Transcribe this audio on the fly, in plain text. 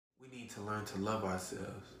to learn to love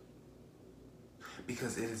ourselves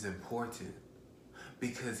because it is important.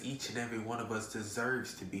 Because each and every one of us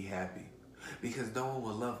deserves to be happy. Because no one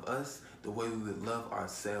will love us the way we would love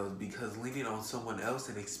ourselves. Because leaning on someone else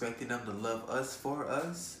and expecting them to love us for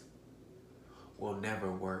us will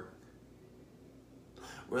never work.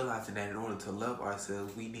 Realizing that in order to love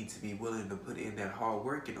ourselves, we need to be willing to put in that hard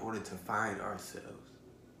work in order to find ourselves.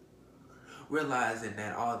 Realizing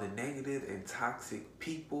that all the negative and toxic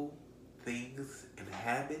people, things, and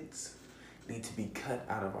habits need to be cut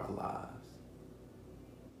out of our lives.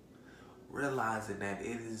 Realizing that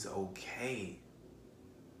it is okay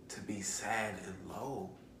to be sad and low.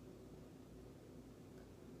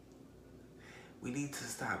 We need to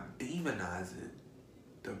stop demonizing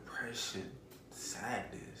depression,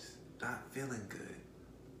 sadness, not feeling good.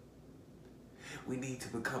 We need to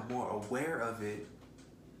become more aware of it,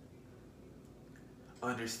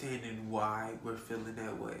 understanding why we're feeling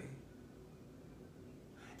that way.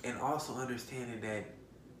 And also understanding that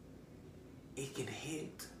it can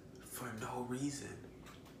hit for no reason.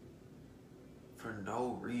 For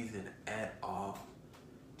no reason at all.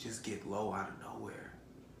 Just get low out of nowhere.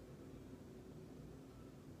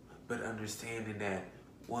 But understanding that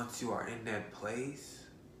once you are in that place,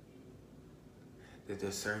 that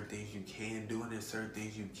there's certain things you can do and there's certain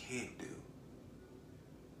things you can't do.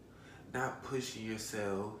 Not pushing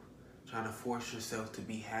yourself, trying to force yourself to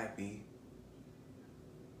be happy.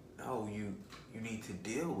 No, you need to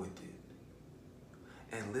deal with it.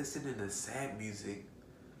 And listening to sad music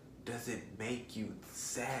doesn't make you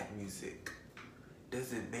sad music.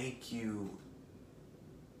 Doesn't make you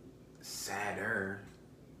sadder.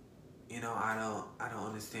 You know, I don't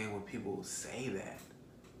understand when people say that.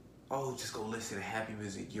 Oh, just go listen to happy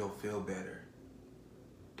music, you'll feel better.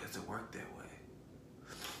 Doesn't work that way.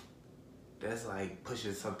 That's like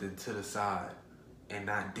pushing something to the side and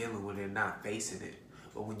not dealing with it, not facing it.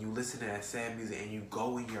 But when you listen to that sad music and you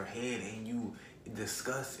go in your head and you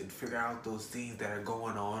discuss and figure out those things that are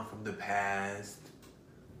going on from the past,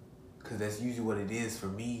 because that's usually what it is for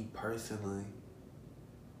me personally.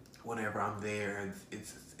 Whenever I'm there,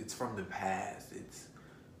 it's from the past. It's,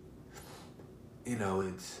 you know,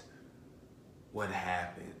 it's what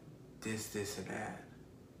happened, this and that.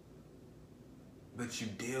 But you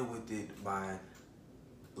deal with it by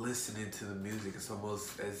listening to the music. It's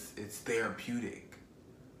almost as it's therapeutic,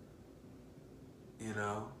 you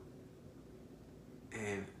know,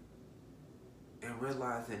 and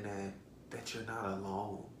realizing that you're not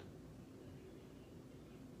alone.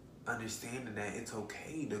 Understanding that it's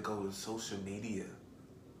okay to go to social media,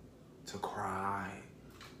 to cry,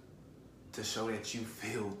 to show that you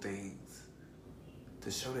feel things,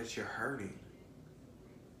 to show that you're hurting.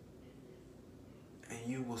 And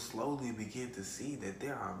you will slowly begin to see that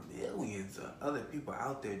there are millions of other people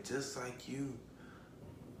out there just like you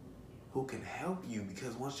who can help you,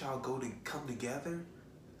 because once y'all come together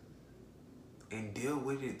and deal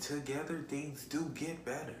with it together, things do get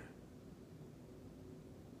better.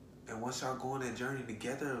 And once y'all go on that journey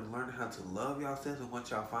together and learn how to love yourselves, and once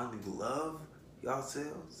y'all finally love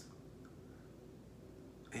yourselves,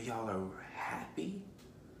 and y'all are happy,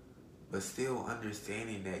 but still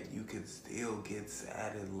understanding that you can still get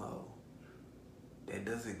sad and low, that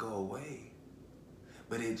doesn't go away.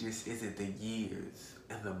 But it just isn't the years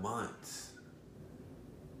and the months.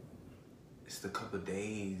 It's the couple of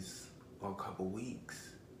days or a couple weeks.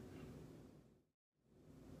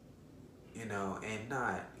 You know, and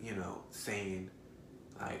not, you know, saying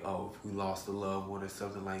like, oh, if we lost a loved one or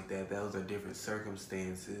something like that, those are different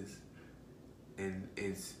circumstances. And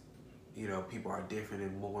it's, you know, people are different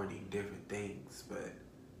in mourning different things. But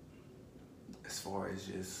as far as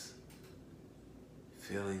just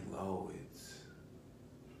feeling low,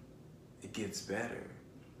 it gets better.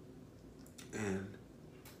 And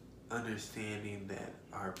understanding that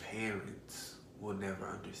our parents will never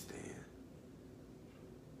understand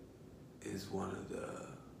is one of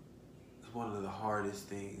the hardest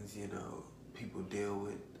things, you know, people deal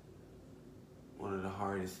with. One of the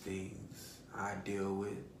hardest things I deal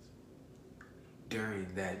with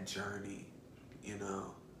during that journey, you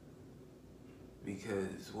know,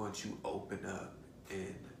 because once you open up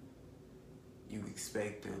and you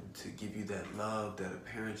expect them to give you that love that a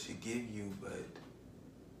parent should give you, but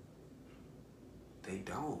they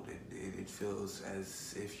don't, and it feels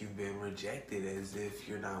as if you've been rejected, as if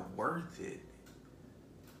you're not worth it.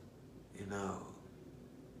 You know,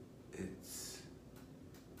 it's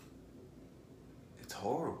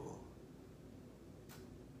horrible.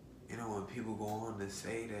 You know, when people go on to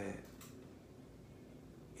say that,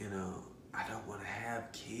 you know, I don't want to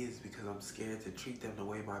have kids because I'm scared to treat them the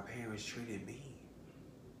way my parents treated me.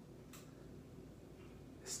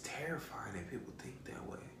 terrifying that people think that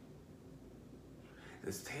way.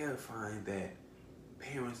 It's terrifying that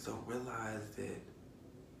parents don't realize that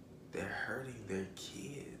they're hurting their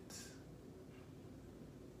kids.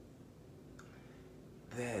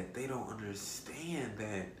 That they don't understand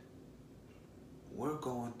that we're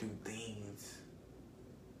going through things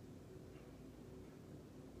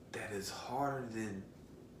that is harder than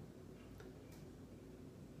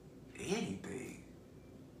anything.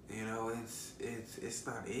 You know, it's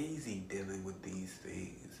not easy dealing with these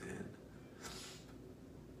things, and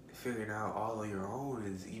figuring out all on your own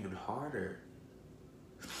is even harder.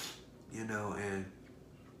 You know, and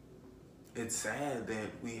it's sad that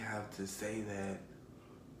we have to say that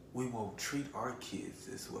we won't treat our kids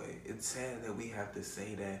this way. It's sad that we have to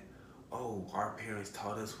say that, oh, our parents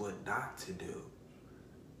taught us what not to do.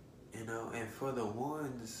 You know, and for the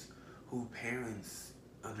ones who parents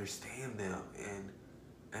understand them and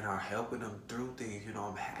are helping them through things, you know,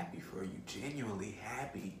 I'm happy for you, genuinely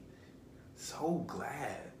happy. So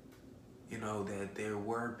glad, you know, that there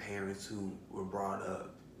were parents who were brought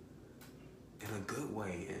up in a good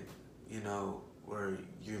way, and, you know, where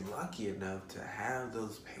you're lucky enough to have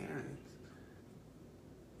those parents.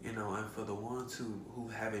 You know, and for the ones who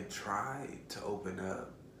haven't tried to open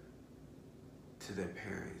up to their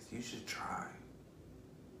parents, you should try.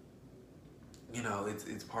 You know,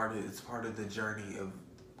 it's part of the journey of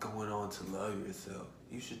going on to love yourself.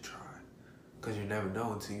 You should try, because you never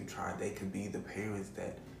know until you try. They could be the parents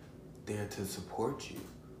that there to support you,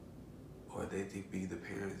 or they could be the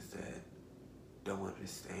parents that don't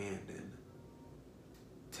understand and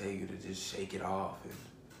tell you to just shake it off and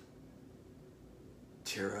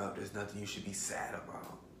cheer up. There's nothing you should be sad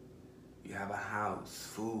about. You have a house,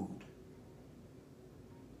 food,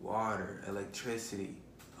 water, electricity,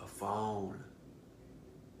 a phone.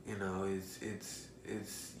 You know, it's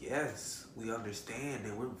yes, we understand,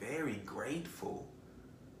 and we're very grateful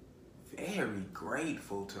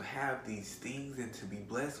to have these things and to be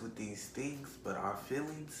blessed with these things, but our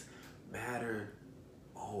feelings matter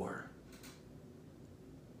more.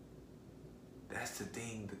 That's the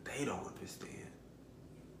thing that they don't understand.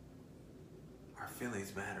 Our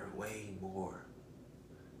feelings matter way more.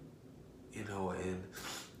 You know, and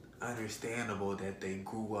understandable that they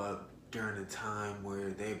grew up during a time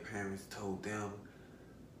where their parents told them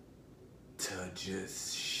to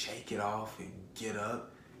just shake it off and get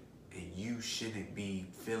up, and you shouldn't be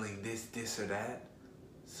feeling this or that.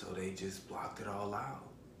 So they just blocked it all out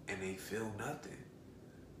and they feel nothing.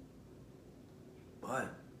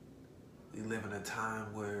 But we live in a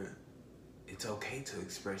time where it's okay to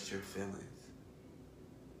express your feelings,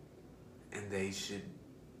 and they should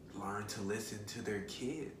learn to listen to their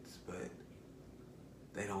kids, but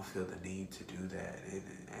they don't feel the need to do that,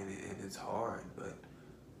 and it's hard, but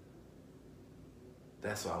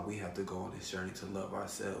that's why we have to go on this journey to love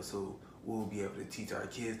ourselves, so we'll be able to teach our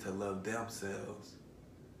kids to love themselves,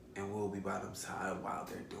 and we'll be by their side while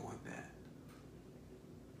they're doing that.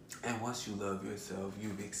 And once you love yourself,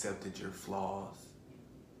 you've accepted your flaws.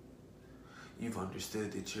 You've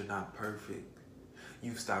understood that you're not perfect.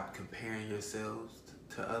 You've stopped comparing yourselves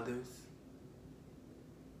to others.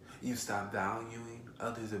 You've stopped valuing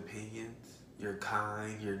others' opinions. You're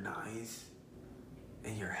kind, you're nice,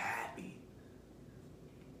 and you're happy.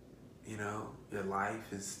 You know, your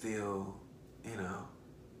life is still, you know,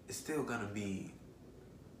 it's still gonna be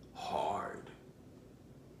hard.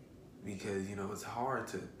 Because, you know, it's hard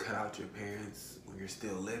to cut out your parents when you're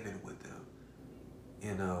still living with them.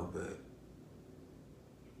 You know, but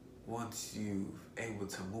once you're able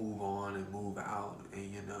to move on and move out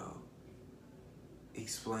and, you know,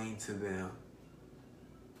 explain to them,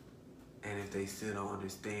 and if they still don't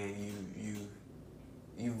understand,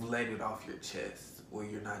 you've let it off your chest, where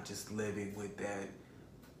you're not just living with that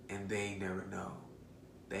and they never know.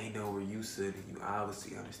 They know where you sit, and you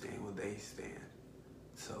obviously understand where they stand.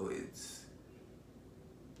 So it's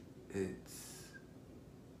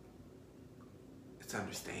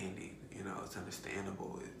understanding, you know, it's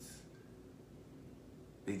understandable. It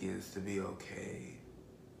begins to be okay,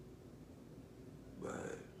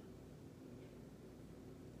 but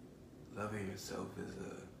loving yourself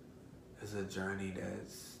is a journey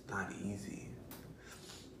that's not easy,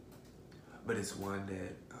 but it's one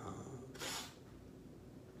that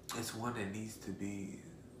needs to be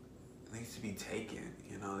taken.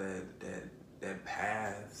 You know, that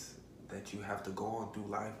paths that you have to go on through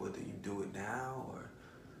life, whether you do it now or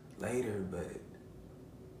later. But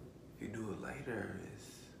if you do it later,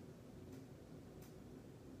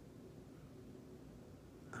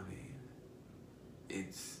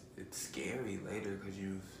 it's scary later, because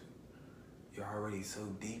you're already so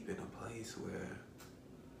deep in a place where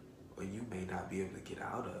where you may not be able to get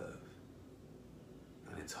out of.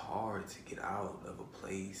 And it's hard to get out of a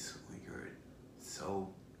place when you're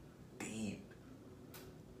so deep.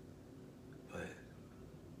 But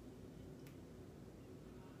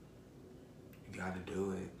you gotta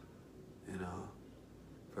do it,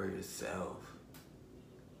 for yourself.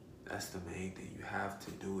 That's the main thing. You have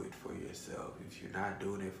to do it for yourself. If you're not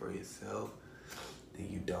doing it for yourself, then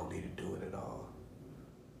you don't need to do it at all.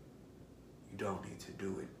 You don't need to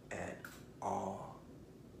do it at all.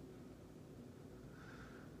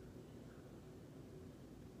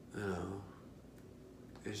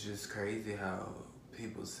 It's just crazy how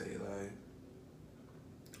people say like,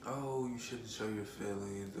 oh, you shouldn't show your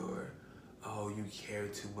feelings, or oh, you care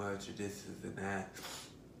too much, or this and that.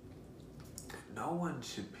 No one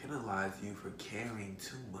should penalize you for caring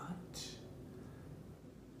too much.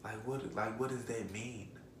 What does that mean?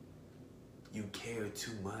 You care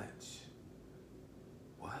too much.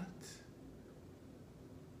 What?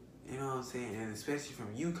 You know what I'm saying? And especially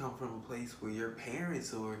from you come from a place where your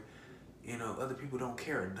parents or, other people don't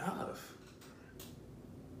care enough.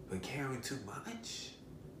 But caring too much?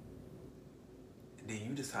 And then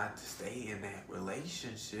you decide to stay in that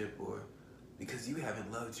relationship or because you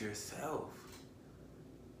haven't loved yourself.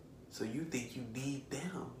 So you think you need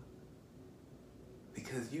them.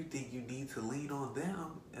 Because you think you need to lean on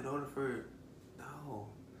them in order for, no,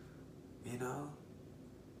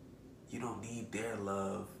 you don't need their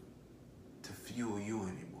love to fuel you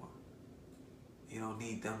anymore. You don't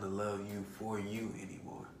need them to love you for you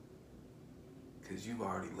anymore. Because you've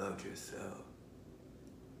already loved yourself.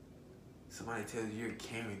 Somebody tells you you're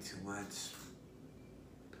caring too much,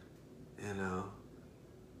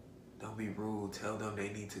 don't be rude. Tell them they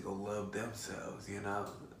need to go love themselves,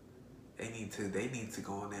 They need to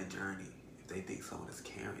go on that journey if they think someone is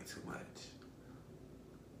caring too much.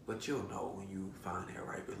 But you'll know when you find that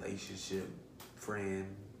right relationship,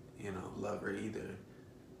 friend, lover, either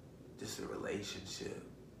just a relationship.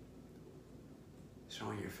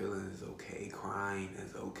 Showing your feelings is okay. Crying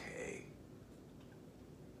is okay.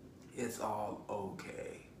 It's all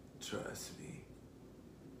okay. Trust me.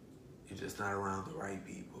 You're just not around the right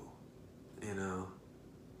people,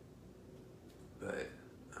 But,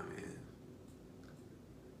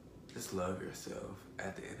 just love yourself.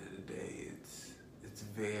 At the end of the day, it's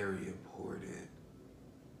very important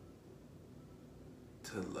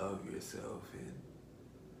to love yourself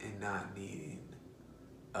and not needing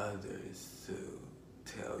others to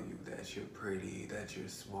tell you that you're pretty, that you're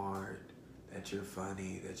smart, that you're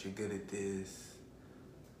funny, that you're good at this.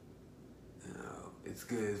 It's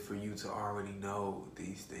good for you to already know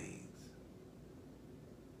these things.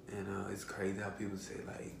 It's crazy how people say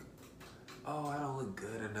like, oh, I don't look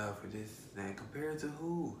good enough for this and that. Compared to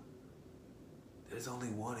who? There's only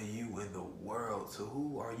one of you in the world, so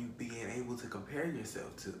who are you being able to compare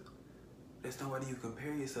yourself to? There's nobody you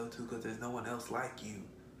compare yourself to because there's no one else like you.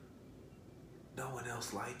 No one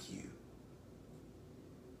else like you.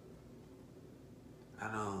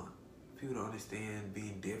 I know people don't understand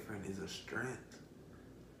being different is a strength.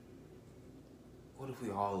 What if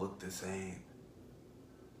we all look the same?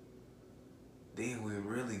 Then we'd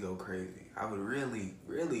really go crazy. I would really,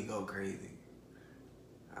 really go crazy.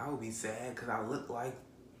 I would be sad because I look like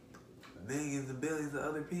millions and billions of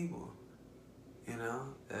other people.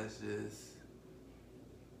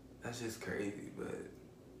 That's just crazy, but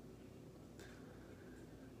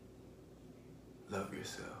love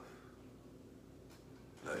yourself.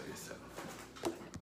 Love yourself.